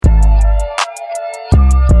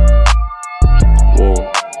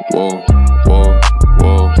whoa, whoa,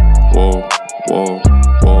 whoa, whoa, whoa,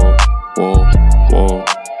 whoa, whoa, whoa,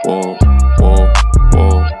 whoa, whoa,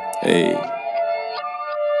 whoa, hey.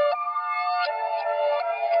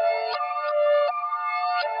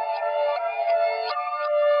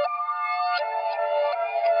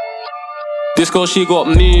 This girl, she got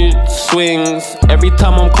mood swings. Every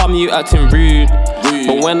time I'm calm, you acting rude.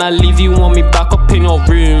 But when I leave, you want me back up in your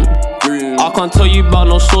room. I can't tell you about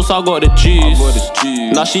no sauce, I got the juice.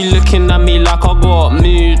 Now she looking at me like I got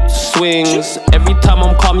mood swings. Every time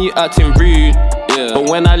I'm calm, you acting rude. But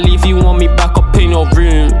when I leave, you want me back up in your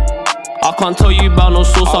room. I can't tell you about no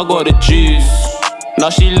sauce, I got the juice. Now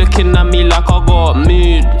she looking at me like I got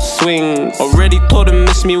mood swings. Already told her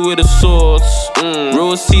miss me with the sauce.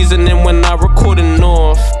 Real seasoning when I recorded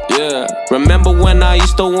North. Yeah. Remember when I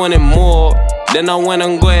used to want it more? Then I went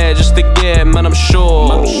and got it just to get it, man, I'm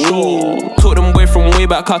sure. Took them way from way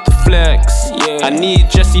back out to flex. Yeah. I need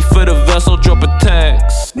Jesse for the verse, I'll drop a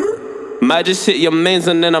text. Might just hit your mains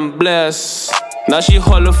and then I'm blessed. Now she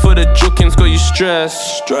holler for the jokings, got you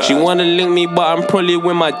stressed. She wanna link me, but I'm probably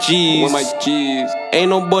with my G's. Ain't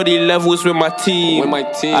nobody levels with my team.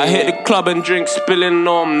 I hit the club and drink spilling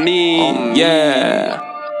on me. Yeah.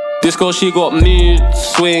 This girl, she got mood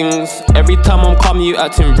swings. Every time I'm calm, you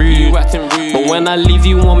acting rude. But when I leave,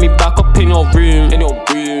 you want me back up in your room.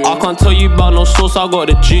 I can't tell you about no sauce, I got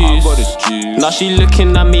the juice. Now she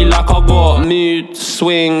looking at me like I got mood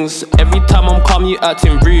swings. Every time I'm calm, you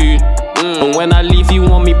acting rude. But when I leave, you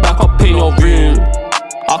want me back up in your room.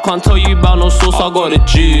 I can't tell you about no sauce, I got the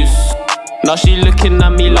juice. Now she looking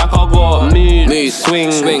at me like I got mood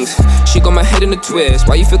swings. She got my head in a twist.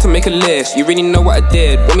 Why you feel to make a list? You really know what I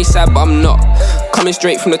did. Want me sad, but I'm not. Coming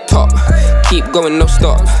straight from the top. Keep going, no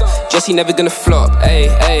stop. Jesse never gonna flop. Ayy,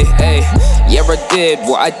 ayy, ayy. Yeah, I did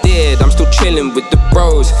what I did. I'm still chilling with the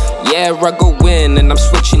bros. Yeah, I go in and I'm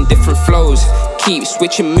switching different flows. Keep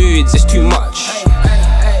switching moods, it's too much.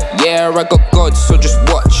 Yeah, I got God, so just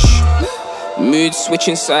watch. Mood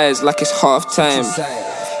switching sides like it's half time.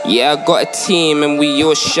 Yeah, I got a team and we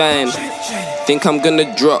all shine. Think I'm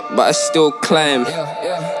gonna drop, but I still climb.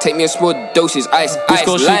 Take me in small doses, ice, this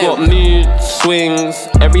girl, lime. She got mood swings.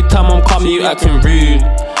 Every time I'm calm, you acting rude.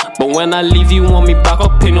 But when I leave, you want me back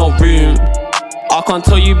up in your room. I can't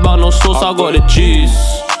tell you about no sauce, I got the juice.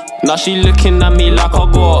 Now she looking at me like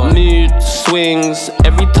I got mood swings.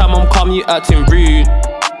 Every time I'm calm, you acting rude.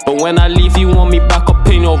 But when I leave, you want me back up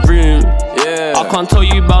in your room. I can't tell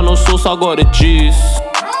you about no sauce, I got the juice.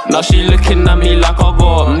 Now she looking at me like I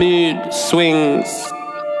got mood swings.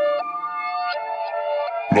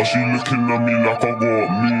 Now she looking at me like I got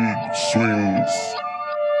mood swings.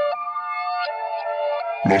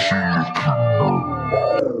 Now she looking at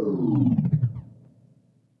me.